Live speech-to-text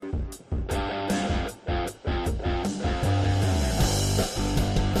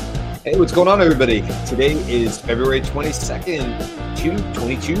Hey, what's going on, everybody? Today is February 22nd,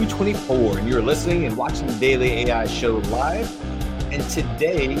 2024, and you're listening and watching the Daily AI Show live. And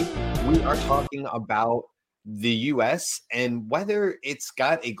today we are talking about the US and whether it's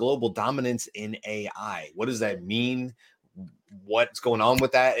got a global dominance in AI. What does that mean? What's going on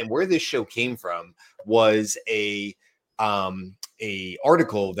with that? And where this show came from was a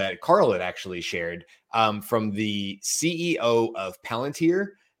article that Carl had actually shared from the CEO of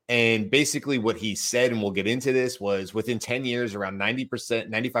Palantir. And basically what he said, and we'll get into this, was within 10 years, around 90%,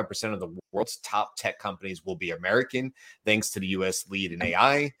 95% of the world's top tech companies will be American, thanks to the US lead in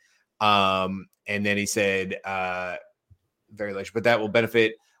AI. And then he said, very large, but that will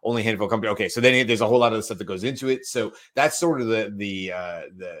benefit only a handful of companies. Okay, so then there's a whole lot of the stuff that goes into it. So that's sort of the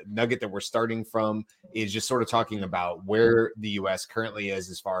nugget that we're starting from, is just sort of talking about where the US currently is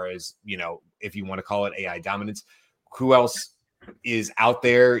as far as, if you want to call it AI dominance. Who else is out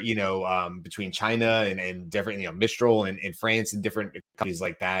there, between China and different, Mistral and France and different companies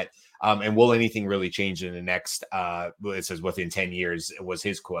like that. And will anything really change in the next, it says within 10 years, was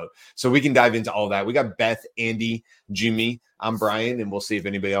his quote. So we can dive into all that. We got Beth, Andy, Jimmy, I'm Brian, and we'll see if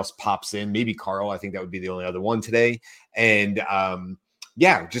anybody else pops in. Maybe Carl. I think that would be the only other one today. And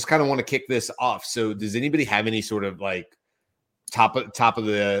just kind of want to kick this off. So does anybody have any sort of top of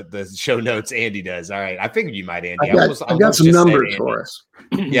the show notes? Andy does. All right. I figured you might, Andy. I've got some numbers for us.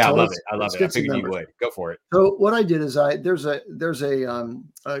 Yeah, I love it. I figured you would. Go for it. So what I did is there's a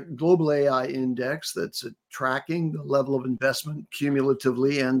global AI index that's tracking the level of investment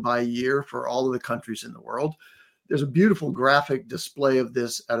cumulatively and by year for all of the countries in the world. There's a beautiful graphic display of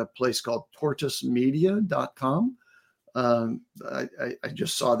this at a place called tortoisemedia.com. I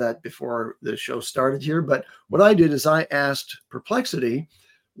just saw that before the show started here. But what I did is I asked Perplexity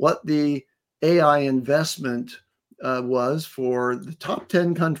what the AI investment was for the top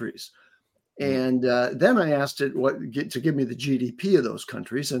 10 countries. And then I asked it to give me the GDP of those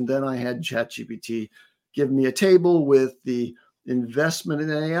countries. And then I had ChatGPT give me a table with the investment in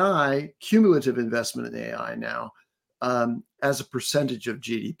AI, cumulative investment in AI now, as a percentage of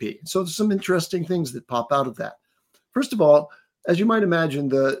GDP. So there's some interesting things that pop out of that. First of all, as you might imagine,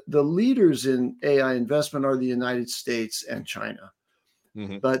 the leaders in AI investment are the United States and China.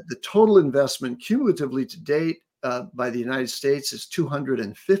 Mm-hmm. But the total investment cumulatively to date by the United States is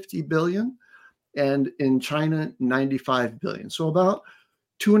 $250 billion, and in China, $95 billion. So about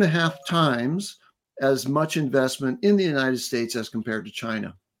 2.5 times as much investment in the United States as compared to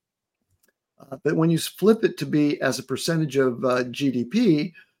China. But when you flip it to be as a percentage of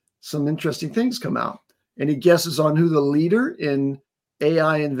GDP, some interesting things come out. Any guesses on who the leader in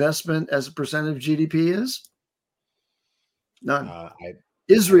AI investment as a percentage of GDP is? None.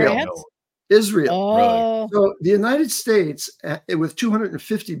 Israel. Israel. Oh. So the United States, with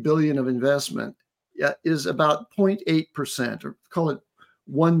 $250 billion of investment, is about 0.8%, or call it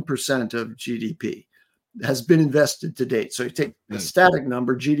 1% of GDP, has been invested to date. So you take the static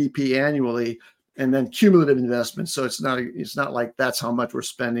number, GDP annually, and then cumulative investment. So it's not like that's how much we're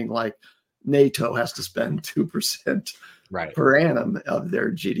spending, like NATO has to spend 2% per annum of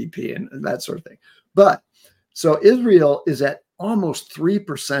their GDP and that sort of thing. But so Israel is at almost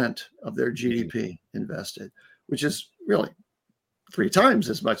 3% of their GDP invested, which is really 3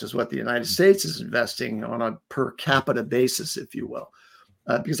 times as much as what the United States is investing on a per capita basis, if you will.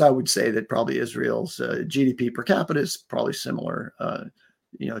 Because I would say that probably Israel's GDP per capita is probably similar,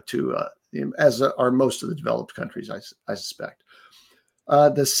 to as are most of the developed countries, I suspect.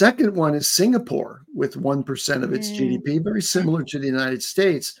 The second one is Singapore with 1% of its GDP, very similar to the United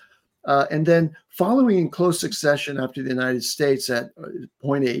States. And then following in close succession after the United States at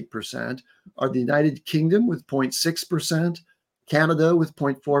 0.8% are the United Kingdom with 0.6%, Canada with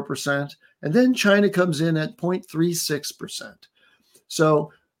 0.4%, and then China comes in at 0.36%.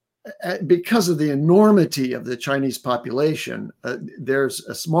 So because of the enormity of the Chinese population, there's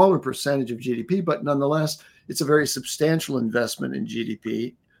a smaller percentage of GDP, but nonetheless, it's a very substantial investment in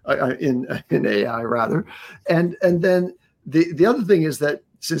GDP, in AI rather. And then the other thing is that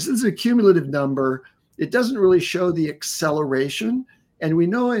since this is a cumulative number, it doesn't really show the acceleration. And we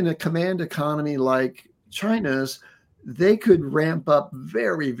know in a command economy like China's, they could ramp up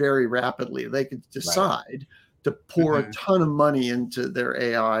very, very rapidly. They could decide to pour a ton of money into their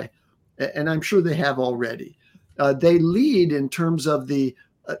AI, and I'm sure they have already. They lead in terms of the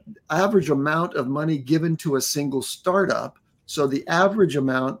average amount of money given to a single startup. So the average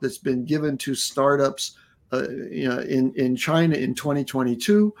amount that's been given to startups in China in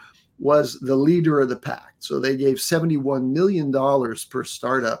 2022 was the leader of the pack. So they gave $71 million per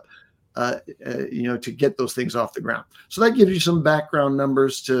startup to get those things off the ground. So that gives you some background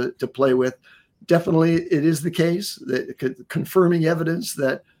numbers to play with. Definitely, it is the case that confirming evidence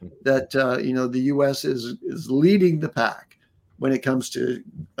that the U.S. is leading the pack when it comes to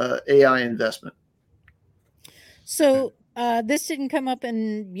AI investment. So this didn't come up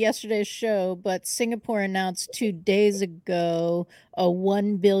in yesterday's show, but Singapore announced 2 days ago a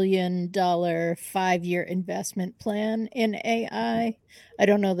 $1 billion 5-year investment plan in AI. I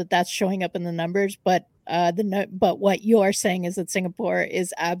don't know that that's showing up in the numbers, but what you're saying is that Singapore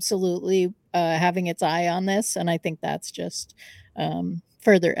is absolutely having its eye on this, and I think that's just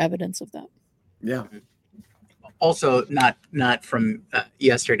further evidence of that. Yeah. Also, not from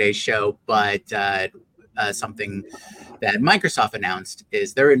yesterday's show, but something that Microsoft announced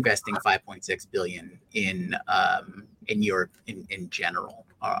is they're investing $5.6 billion in Europe in general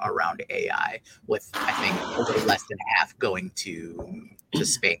around AI, with I think a little less than half going to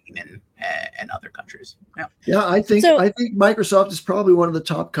Spain and other countries. Yeah, I think Microsoft is probably one of the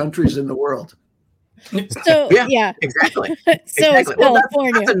top countries in the world. So yeah, exactly. So exactly. Well,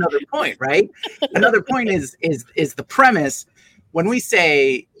 California. That's another point, right? Another point is the premise when we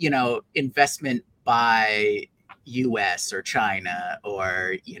say investment by U.S. or China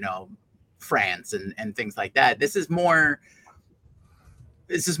or France and things like that. This is more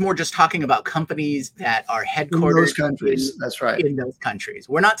just talking about companies that are headquartered in those countries. That's right. In those countries,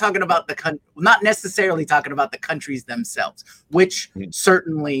 we're not talking about not necessarily talking about the countries themselves, which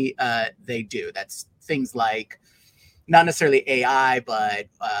certainly they do. That's things like not necessarily AI, but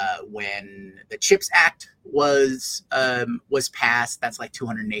when the CHIPS Act was passed, that's like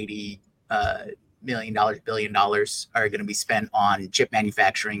 $280 billion are going to be spent on chip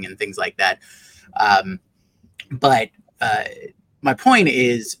manufacturing and things like that. But my point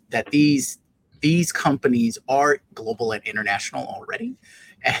is that these companies are global and international already.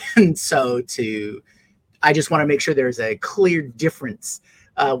 And so I just want to make sure there's a clear difference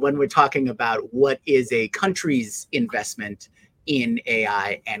when we're talking about what is a country's investment in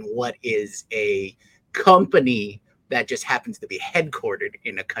AI and what is a company that just happens to be headquartered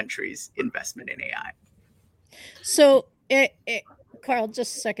in a country's investment in AI. So, Carl,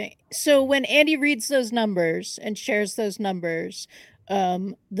 just a second. So when Andy reads those numbers and shares those numbers,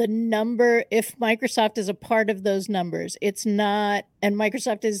 the number, if Microsoft is a part of those numbers, it's not, and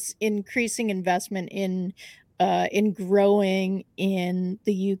Microsoft is increasing investment in growing in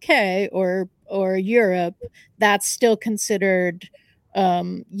the UK or Europe, that's still considered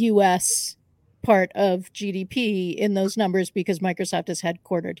U.S. part of GDP in those numbers because Microsoft is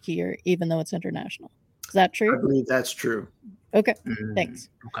headquartered here, even though it's international. Is that true? I believe that's true. Okay, thanks.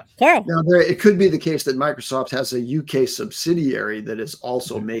 Okay. Carl. Now, it could be the case that Microsoft has a UK subsidiary that is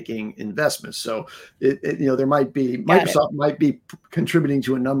also making investments. So, there might be Microsoft might be contributing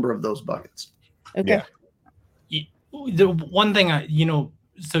to a number of those buckets. Okay. Yeah. The one thing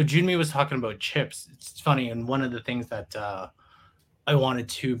so Junmi was talking about chips. It's funny, and one of the things that I wanted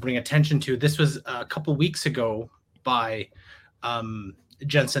to bring attention to, this was a couple weeks ago by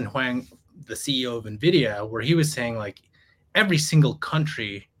Jensen Huang, the CEO of NVIDIA, where he was saying every single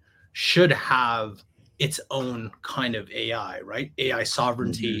country should have its own kind of AI, right? AI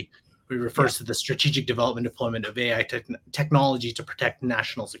sovereignty. It refers to the strategic development deployment of AI technology to protect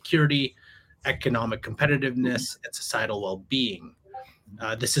national security, economic competitiveness, and societal well-being.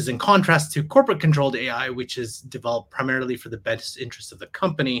 This is in contrast to corporate-controlled AI, which is developed primarily for the best interest of the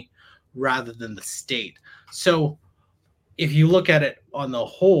company rather than the state. So if you look at it on the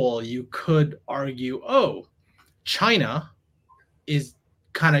whole, you could argue, China is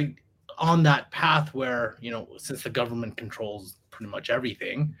kind of on that path where, since the government controls pretty much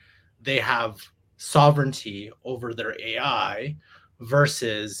everything, they have sovereignty over their AI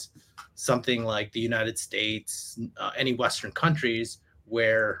versus something like the United States, any Western countries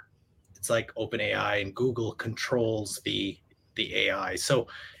where it's like OpenAI and Google controls the AI. So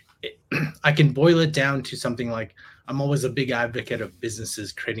I can boil it down to something like, I'm always a big advocate of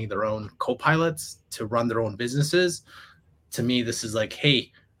businesses creating their own co-pilots to run their own businesses. To me, this is like,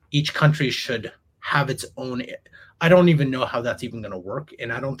 hey, each country should have its own. I don't even know how that's even going to work.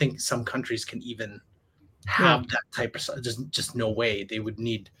 And I don't think some countries can even have that type of, just no way. They would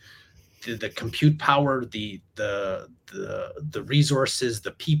need the compute power, the resources,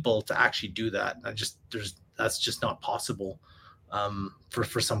 the people to actually do that. That's just not possible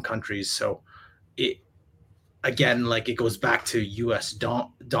for some countries. So it goes back to US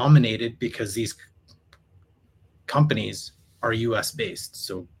dominated because these companies are US based.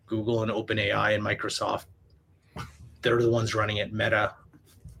 So Google and OpenAI and Microsoft, they're the ones running it. Meta,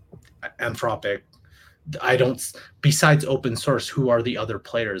 Anthropic, besides open source, who are the other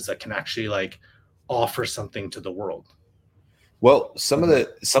players that can actually like offer something to the world? Well, some of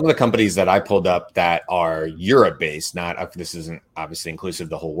the companies that I pulled up that are Europe based, not this isn't obviously inclusive of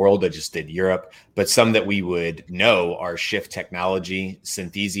the whole world. I just did Europe, but some that we would know are Shift Technology,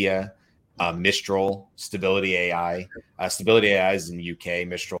 Synthesia, Mistral, Stability AI. Stability AI is in the UK,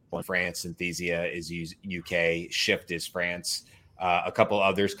 Mistral in France, Synthesia is UK, Shift is France. A couple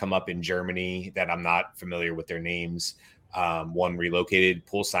others come up in Germany that I'm not familiar with their names. One relocated,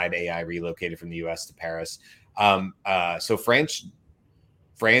 Poolside AI relocated from the US to Paris. So France,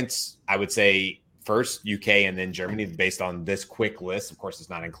 I would say first, UK, and then Germany, based on this quick list. Of course, it's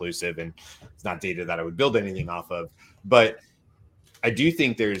not inclusive and it's not data that I would build anything off of. But I do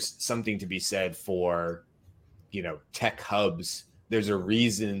think there's something to be said for, tech hubs. There's a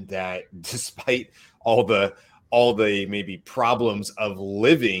reason that despite all the maybe problems of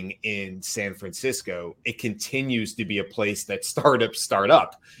living in San Francisco, it continues to be a place that startups start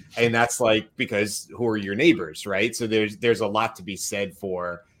up. And that's like, because who are your neighbors, right? So there's a lot to be said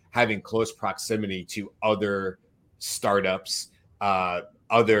for having close proximity to other startups,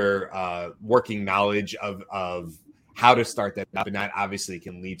 other working knowledge of how to start that up. And that obviously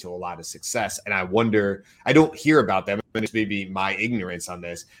can lead to a lot of success. And I wonder, I don't hear about them, and it's maybe my ignorance on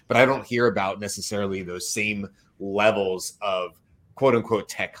this, but I don't hear about necessarily those same levels of quote unquote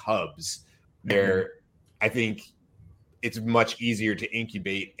tech hubs where I think it's much easier to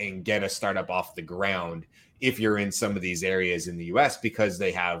incubate and get a startup off the ground if you're in some of these areas in the US, because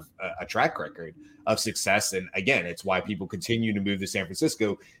they have a track record of success. And again, it's why people continue to move to San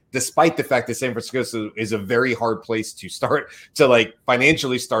Francisco, despite the fact that San Francisco is a very hard place to start, to like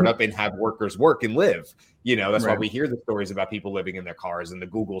financially start up and have workers work and live. That's why we hear the stories about people living in their cars and the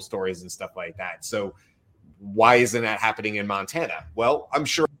Google stories and stuff like that. So why isn't that happening in Montana? Well, I'm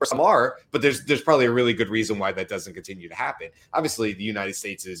sure some are, but there's probably a really good reason why that doesn't continue to happen. Obviously, the United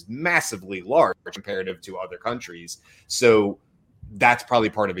States is massively large comparative to other countries. So that's probably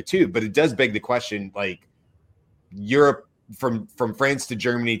part of it too. But it does beg the question, like Europe, from France to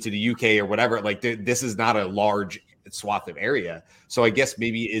Germany to the UK or whatever, like this is not a large swath of area. So I guess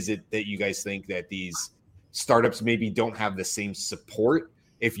maybe is it that you guys think that these startups maybe don't have the same support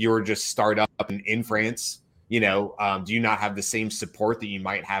if you're just start up in France? Do you not have the same support that you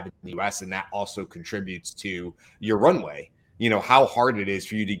might have in the US? And that also contributes to your runway, how hard it is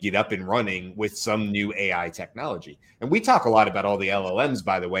for you to get up and running with some new AI technology. And we talk a lot about all the LLMs,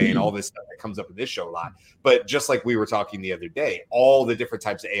 by the way, and all this stuff that comes up in this show a lot. But just like we were talking the other day, all the different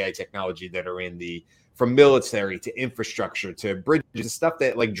types of AI technology that are from military to infrastructure to bridges, stuff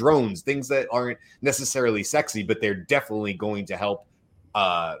that like drones, things that aren't necessarily sexy, but they're definitely going to help,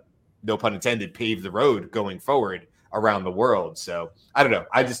 no pun intended, pave the road going forward around the world. So I don't know.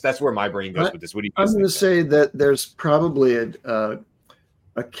 That's where my brain goes with this. What do you guys think? I'm going to say that there's probably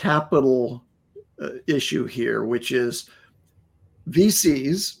a capital issue here, which is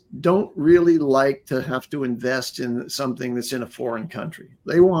VCs don't really like to have to invest in something that's in a foreign country.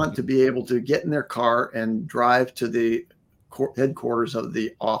 They want to be able to get in their car and drive to the headquarters of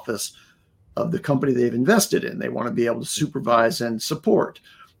the office of the company they've invested in. They want to be able to supervise and support.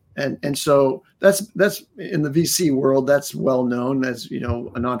 And so that's in the VC world, that's well known as,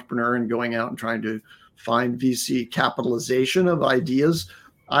 an entrepreneur and going out and trying to find VC capitalization of ideas.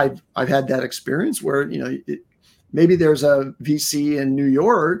 I've had that experience where, maybe there's a VC in New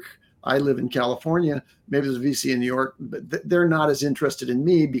York. I live in California. Maybe there's a VC in New York, but they're not as interested in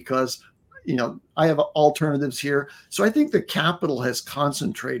me because, I have alternatives here. So I think the capital has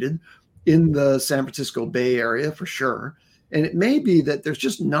concentrated in the San Francisco Bay Area for sure. And it may be that there's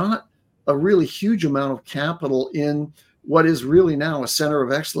just not a really huge amount of capital in what is really now a center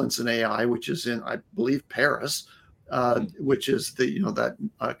of excellence in AI, which is in, I believe, Paris, which is that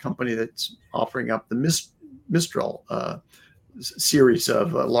company that's offering up the Mistral series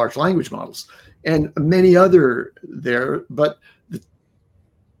of large language models, and many other there. But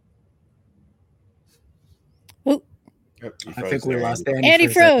I think we lost Andy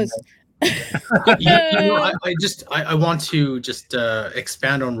froze. I want to just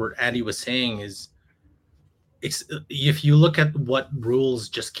expand on what Andy was saying is, if you look at what rules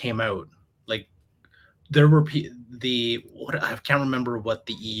just came out, like there were I can't remember what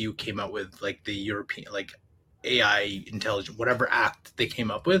the EU came out with, like the European, like AI intelligence, whatever act they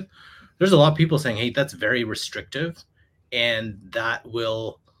came up with. There's a lot of people saying, hey, that's very restrictive, and that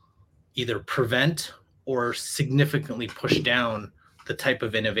will either prevent or significantly push down the type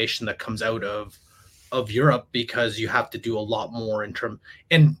of innovation that comes out of Europe, because you have to do a lot more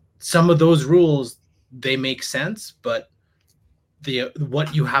and some of those rules, they make sense, but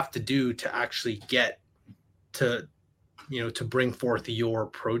what you have to do to actually get to to bring forth your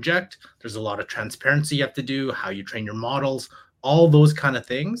project. There's a lot of transparency you have to do, how you train your models, all those kind of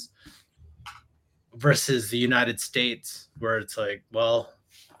things, versus the United States, where it's like, well,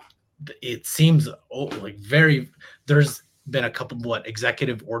 it seems like there's been a couple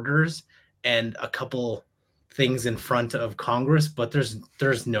executive orders and a couple things in front of Congress, but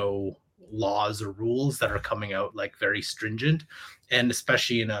there's no laws or rules that are coming out like very stringent. And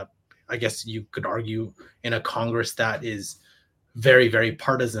especially I guess you could argue, in a Congress that is very, very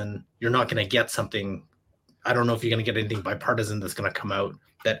partisan, you're not going to get something. I don't know if you're going to get anything bipartisan that's going to come out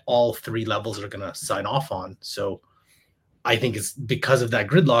that all three levels are going to sign off on. So I think it's because of that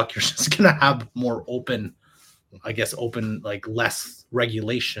gridlock, you're just going to have more open, like less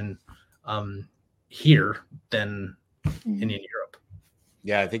regulation here than in Europe.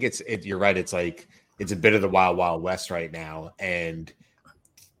 Yeah, I think you're right. It's like, it's a bit of the wild, wild west right now. And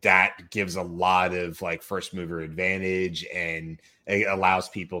that gives a lot of like first mover advantage, and it allows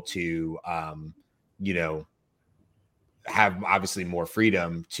people to, have obviously more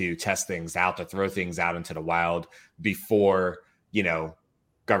freedom to test things out, to throw things out into the wild before,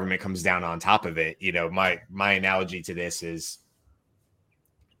 government comes down on top of it. My analogy to this is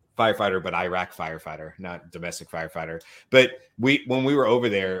firefighter, but Iraq firefighter, not domestic firefighter. But when we were over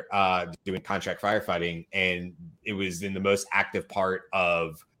there doing contract firefighting, and it was in the most active part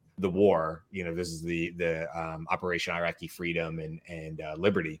of the war, this is the Operation Iraqi Freedom and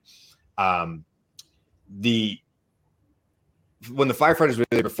Liberty. When the firefighters were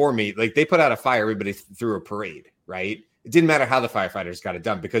there before me, like, they put out a fire, everybody threw a parade, right? It didn't matter how the firefighters got it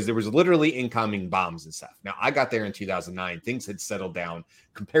done, because there was literally incoming bombs and stuff. Now, I got there in 2009. Things had settled down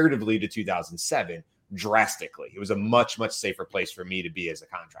comparatively to 2007 drastically. It was a much, much safer place for me to be as a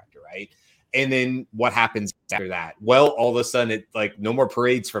contractor, right? And then what happens after that? Well, all of a sudden, it like no more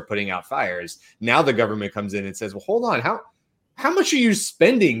parades for putting out fires. Now the government comes in and says, well, hold on, how much are you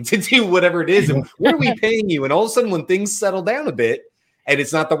spending to do whatever it is? And what are we paying you? And all of a sudden, when things settle down a bit and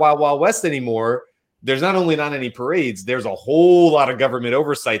it's not the Wild Wild West anymore, there's not only not any parades, there's a whole lot of government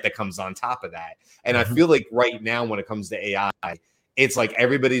oversight that comes on top of that. And I feel like right now, when it comes to AI, it's like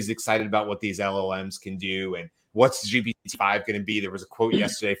everybody's excited about what these LLMs can do and what's GPT-5 going to be. There was a quote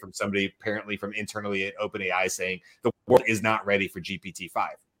yesterday from somebody apparently from internally at OpenAI saying the world is not ready for GPT-5.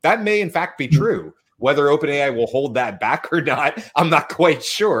 That may in fact be true. Whether OpenAI will hold that back or not, I'm not quite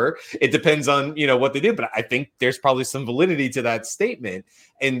sure. It depends on, what they do. But I think there's probably some validity to that statement.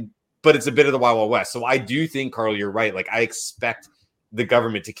 But it's a bit of the Wild Wild West. So I do think, Carl, you're right. Like, I expect the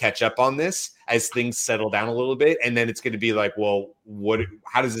government to catch up on this as things settle down a little bit. And then it's going to be like, well,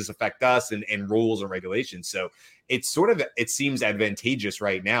 how does this affect us and rules and regulations? So it seems advantageous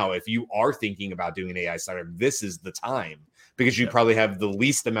right now. If you are thinking about doing an AI startup, this is the time, because you probably have the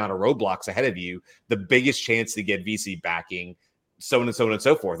least amount of roadblocks ahead of you, the biggest chance to get VC backing, so on and so on and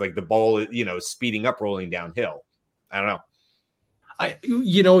so forth. Like the ball, speeding up, rolling downhill. I don't know.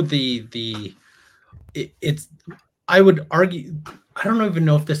 I would argue, I don't even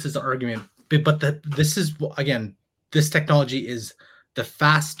know if this is an argument, but this is, again, this technology is the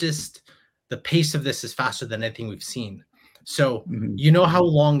fastest. The pace of this is faster than anything we've seen. So you know how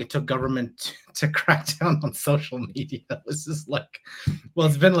long it took government to crack down on social media? This is like, well,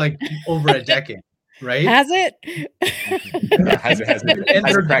 it's been like over a decade, right? Has it? Has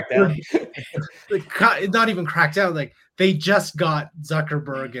it cracked down? Not even cracked down. Like, they just got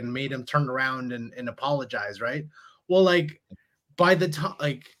Zuckerberg and made him turn around and apologize, right? Well, like, by the time,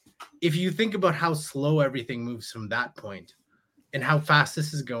 like, if you think about how slow everything moves from that point and how fast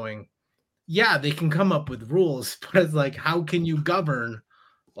this is going, yeah, they can come up with rules, but it's like, how can you govern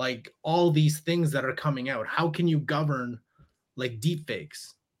like all these things that are coming out? How can you govern like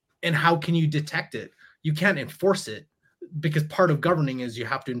deepfakes? And how can you detect it? You can't enforce it, because part of governing is you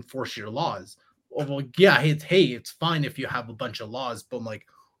have to enforce your laws. Well, yeah, it's fine if you have a bunch of laws, but like,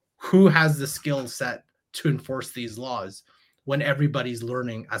 who has the skill set to enforce these laws when everybody's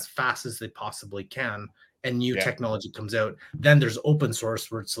learning as fast as they possibly can and new technology comes out? Then there's open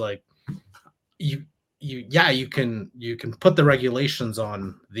source, where it's like, you can put the regulations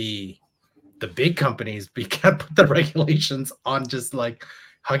on the big companies, but you can't put the regulations on just like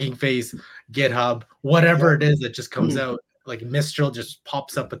Hugging Face, GitHub, whatever it is that just comes out. Like Mistral just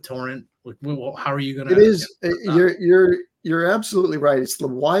pops up a torrent. Like, how are you gonna? It is. You're absolutely right. It's the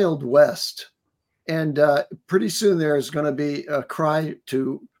Wild West, and pretty soon there is going to be a cry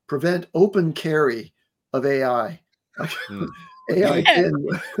to prevent open carry of AI. AI can,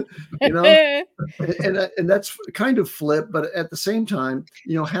 and that's kind of flip, but at the same time,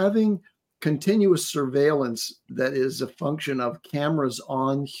 having continuous surveillance that is a function of cameras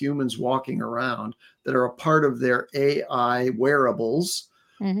on humans walking around, that are a part of their AI wearables.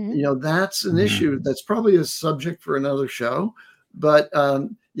 Mhm. You know, that's an issue that's probably a subject for another show. But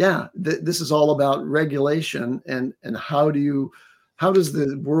this is all about regulation and how does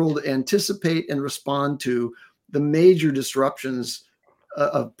the world anticipate and respond to the major disruptions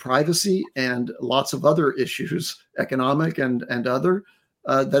of privacy and lots of other issues, economic and other,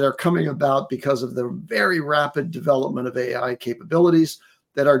 that are coming about because of the very rapid development of AI capabilities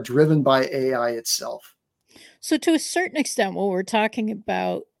that are driven by AI itself. So to a certain extent, what we're talking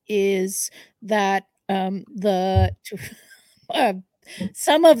about is that some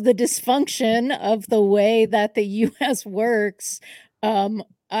of the dysfunction of the way that the U.S. works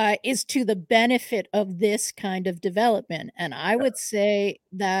is to the benefit of this kind of development, and I would say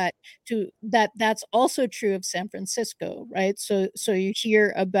that that's also true of San Francisco, right? So you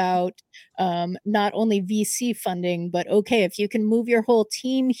hear about not only VC funding, but okay, if you can move your whole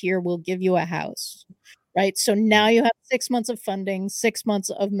team here, we'll give you a house. Right. So now you have 6 months of funding, 6 months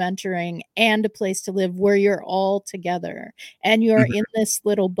of mentoring, and a place to live where you're all together and you're in this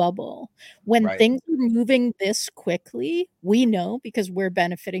little bubble. When Right. things are moving this quickly, we know because we're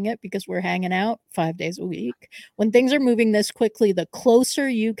benefiting it because we're hanging out 5 days a week. When things are moving this quickly, the closer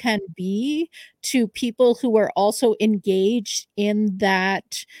you can be to people who are also engaged in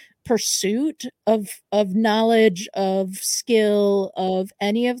that pursuit of knowledge, of skill, of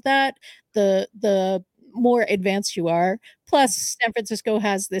any of that, the more advanced you are. Plus, San Francisco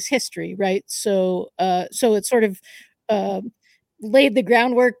has this history, right? So it's sort of laid the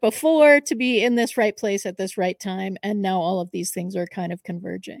groundwork before to be in this right place at this right time, and now all of these things are kind of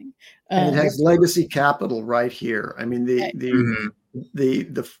converging. And it has legacy capital right here. I mean, the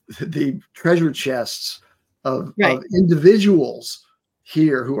treasure chests of individuals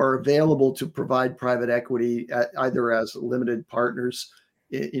here who are available to provide private equity either as limited partners,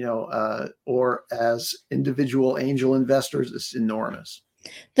 or as individual angel investors is enormous.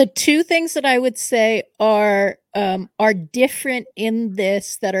 The two things that I would say are different in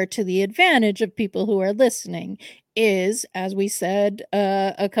this that are to the advantage of people who are listening is, as we said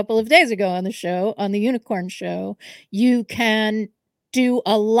a couple of days ago on the show, on the Unicorn Show, you can do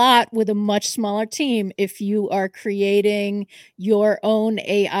a lot with a much smaller team if you are creating your own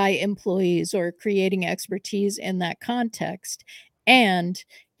AI employees or creating expertise in that context. And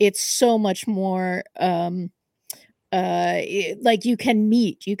it's so much more like you can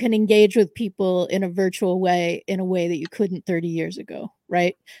engage with people in a virtual way, in a way that you couldn't 30 years ago,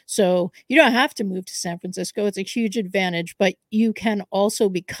 right? So you don't have to move to San Francisco. It's a huge advantage, but you can also,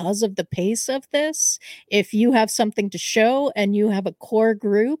 because of the pace of this, if you have something to show and you have a core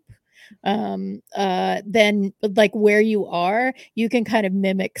group, then like where you are, you can kind of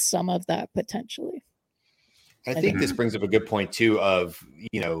mimic some of that potentially. I think this brings up a good point too of,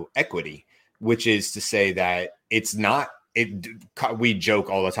 equity, which is to say that it's not, we joke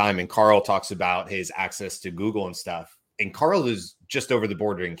all the time, and Carl talks about his access to Google and stuff. And Carl is just over the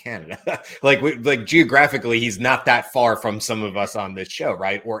border in Canada. like geographically, he's not that far from some of us on this show,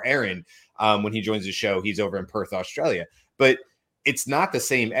 right? Or Aaron, when he joins the show, he's over in Perth, Australia. But it's not the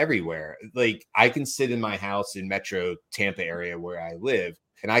same everywhere. Like I can sit in my house in Metro Tampa area where I live,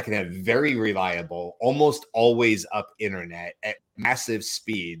 and I can have very reliable, almost always up internet at massive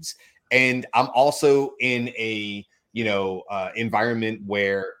speeds. And I'm also in a, environment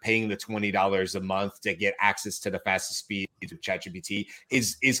where paying the $20 a month to get access to the fastest speed of ChatGPT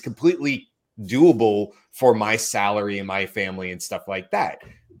is completely doable for my salary and my family and stuff like that.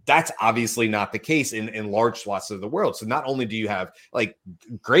 That's obviously not the case in large swaths of the world. So not only do you have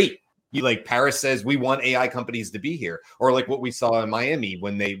great, Paris says we want AI companies to be here, or like what we saw in Miami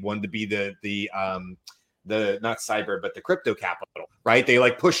when they wanted to be the not cyber, but the crypto capital, right?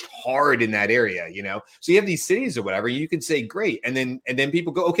 They pushed hard in that area, So you have these cities or whatever, you can say great, and then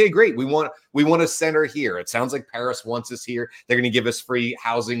people go, okay, great, we want a center here. It sounds like Paris wants us here. They're going to give us free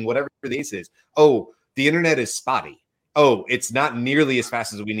housing, whatever the case is. Oh, the internet is spotty. Oh, it's not nearly as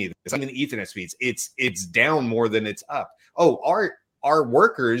fast as we need. It's not even Ethernet speeds. It's down more than it's up. Oh, our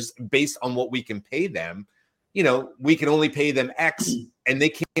workers, based on what we can pay them, we can only pay them X, and they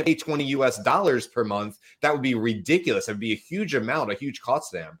can't pay $20 per month. That would be ridiculous. That would be a huge amount, a huge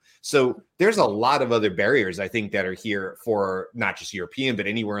cost to them. So there's a lot of other barriers, I think, that are here for not just European, but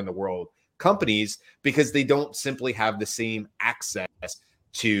anywhere in the world companies, because they don't simply have the same access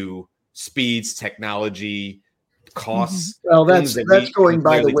to speeds, technology, costs. Well, that's going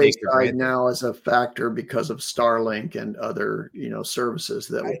by the wayside now as a factor because of Starlink and other, services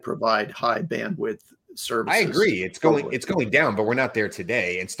that will provide high bandwidth services. I agree. It's going down, but we're not there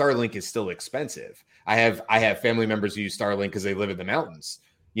today. And Starlink is still expensive. I have family members who use Starlink because they live in the mountains.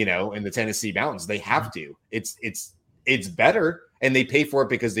 in the Tennessee mountains. They have to. It's better, and they pay for it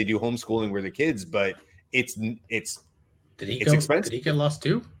because they do homeschooling with their kids. But it's expensive. Did he get lost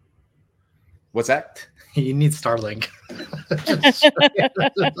too? What's that? You need Starlink.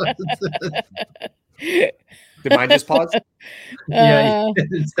 Did mine just pause? Yeah,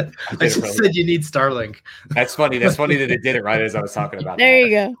 I just said you need Starlink. That's funny. That's funny that it did it right as I was talking about. There you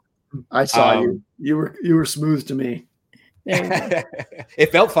go. I saw you. You were smooth to me.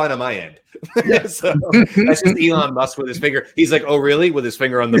 It felt fine on my end. So that's just Elon Musk with his finger. He's like, "Oh, really?" With his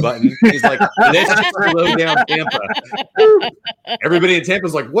finger on the button. He's like, "Let's just slow down Tampa." Everybody in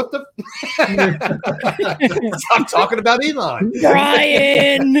Tampa's like, "What the?" Stop talking about Elon.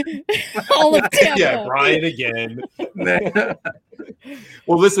 Brian, all of Tampa. Yeah, Brian again.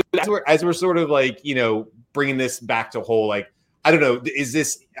 Well, listen, as we're sort of like, bringing this back to whole, like, I don't know, is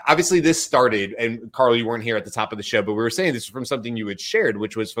this obviously this started, and Carl, you weren't here at the top of the show, but we were saying this from something you had shared,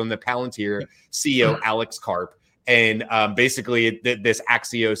 which was from the Palantir CEO, Alex Karp. And basically, this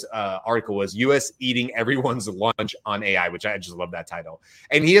Axios article was U.S. eating everyone's lunch on AI, which I just love that title.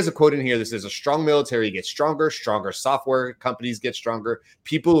 And he has a quote in here that says, "A strong military gets stronger, stronger software companies get stronger,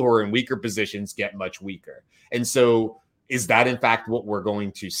 people who are in weaker positions get much weaker." And so is that, in fact, what we're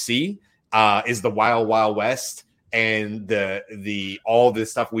going to see? Is the wild, wild west and the all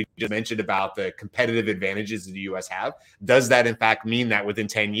this stuff we just mentioned about the competitive advantages the U.S. have, does that in fact mean that within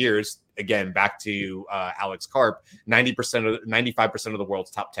 10 years, again, back to Alex Karp, 95% of the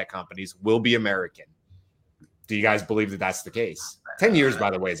world's top tech companies will be American? Do you guys believe that that's the case? 10 years, by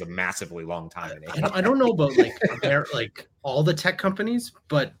the way, is a massively long time. I don't know about like all the tech companies,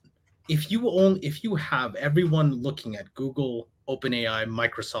 but if you have everyone looking at Google, OpenAI,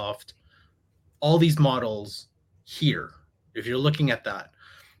 Microsoft, all these models here, if you're looking at that,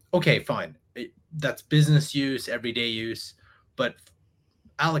 okay, fine, that's business use, everyday use. But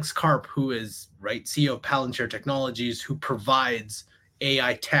Alex Karp, who is CEO of Palantir Technologies, who provides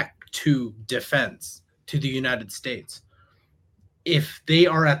AI tech to defense, to the United States, if they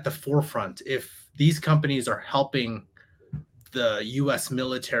are at the forefront, if these companies are helping the US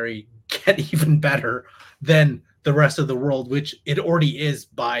military get even better than the rest of the world, which it already is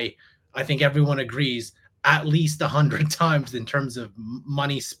by, I think everyone agrees, at least 100 times in terms of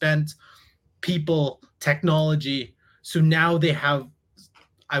money spent, people, technology. So now they have,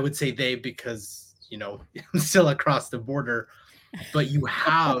 I would say they, because, I'm still across the border, but you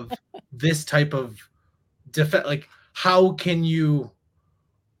have this type of defense. Like, how can you,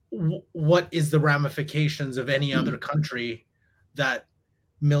 what is the ramifications of any other country that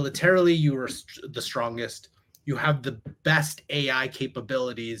militarily you are the strongest, you have the best AI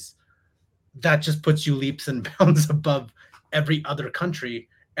capabilities, that just puts you leaps and bounds above every other country,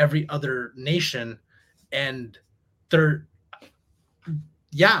 every other nation. And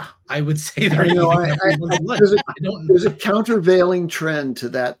I would say there's a countervailing trend to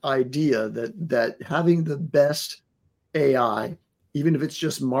that idea that having the best AI, even if it's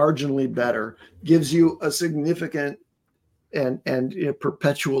just marginally better, gives you a significant and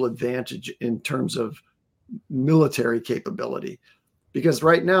perpetual advantage in terms of military capability. Because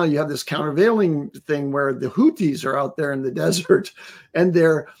right now you have this countervailing thing where the Houthis are out there in the desert and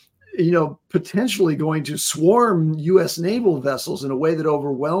they're, potentially going to swarm U.S. naval vessels in a way that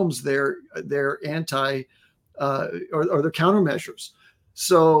overwhelms their anti or their countermeasures.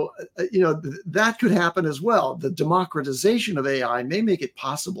 So, that could happen as well. The democratization of AI may make it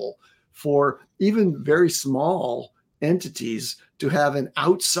possible for even very small entities to have an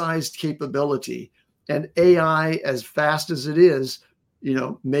outsized capability, and AI, as fast as it is,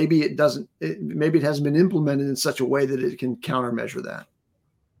 maybe it hasn't been implemented in such a way that it can countermeasure that.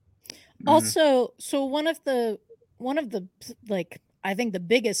 Also, so one of the I think the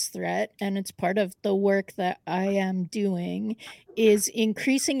biggest threat, and it's part of the work that I am doing, is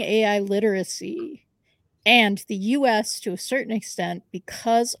increasing AI literacy. And the US, to a certain extent,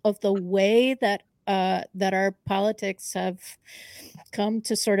 because of the way that that our politics have come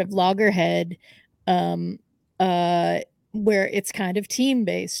to sort of loggerhead, where it's kind of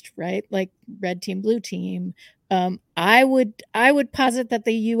team-based, right? Like red team, blue team. I would posit that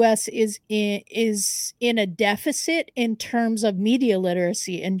the U.S. is in a deficit in terms of media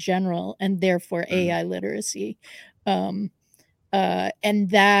literacy in general, and therefore AI literacy, and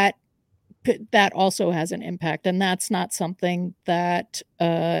that also has an impact. And that's not something that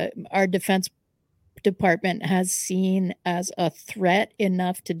our Defense Department has seen as a threat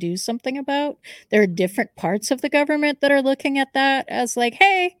enough to do something about. There are different parts of the government that are looking at that as like,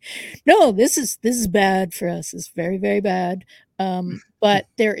 hey, no, this is bad for us. It's very, very bad. But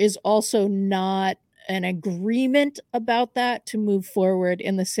there is also not an agreement about that to move forward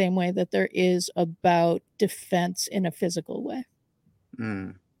in the same way that there is about defense in a physical way.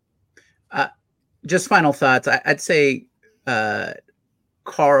 Just final thoughts. I'd say,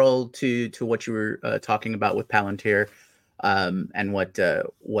 Carl, to what you were talking about with Palantir, and what their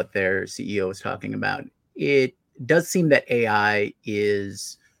CEO was talking about. It does seem that AI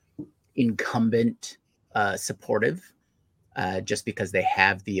is incumbent supportive, just because they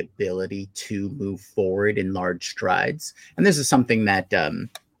have the ability to move forward in large strides. And this is something that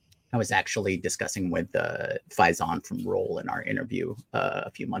I was actually discussing with Faizan from Roll in our interview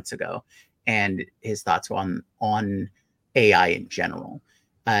a few months ago, and his thoughts on AI in general.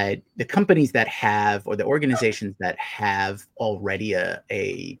 The companies that have, or the organizations that have already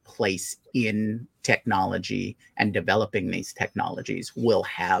a place in technology and developing these technologies will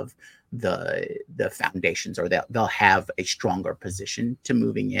have the foundations, or they'll have a stronger position to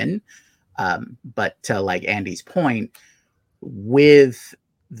moving in. But to like Andy's point, with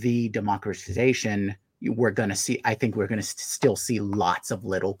the democratization, I think we're going to still see lots of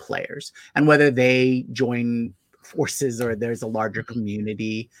little players, and whether they join forces or there's a larger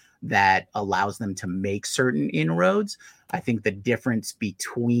community that allows them to make certain inroads, I think the difference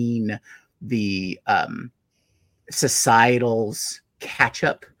between the societal's catch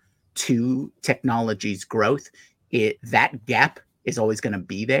up to technology's growth, that gap is always going to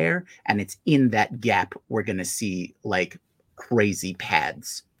be there, and it's in that gap we're going to see like crazy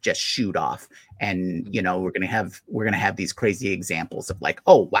paths just shoot off, and we're gonna have these crazy examples of like,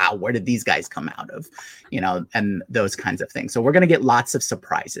 oh wow, where did these guys come out of, and those kinds of things. So we're gonna get lots of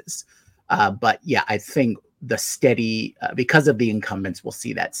surprises, but yeah, I think the steady, because of the incumbents, we'll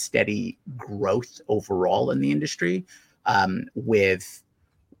see that steady growth overall in the industry, with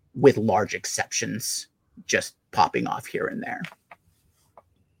large exceptions just popping off here and there.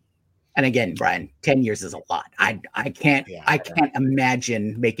 And again, Brian, 10 years is a lot. I can't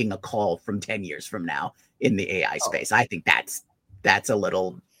imagine making a call from 10 years from now in the AI space. I think that's a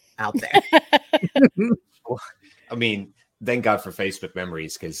little out there. Well, I mean, thank God for Facebook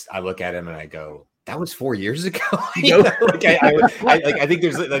memories, because I look at him and I go, that was 4 years ago. I think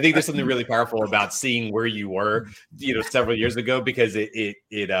there's something really powerful about seeing where you were, several years ago, because it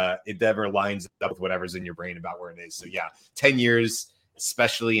never lines up with whatever's in your brain about where it is. So yeah, 10 years.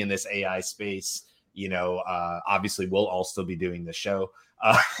 Especially in this AI space, obviously we'll all still be doing the show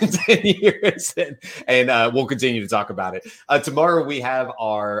 10 years, and we'll continue to talk about it. Tomorrow we have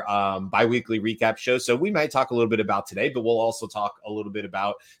our bi-weekly recap show, so we might talk a little bit about today, but we'll also talk a little bit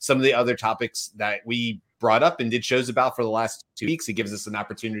about some of the other topics that we brought up and did shows about for the last 2 weeks. It gives us an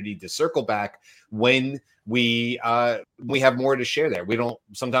opportunity to circle back when we have more to share there.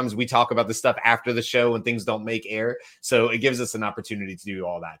 Sometimes we talk about the stuff after the show and things don't make air. So it gives us an opportunity to do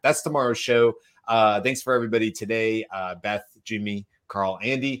all that. That's tomorrow's show. Thanks for everybody today. Beth, Jimmy, Carl,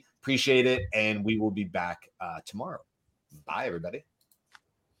 Andy, appreciate it. And we will be back tomorrow. Bye, everybody.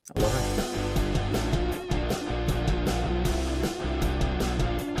 Aloha.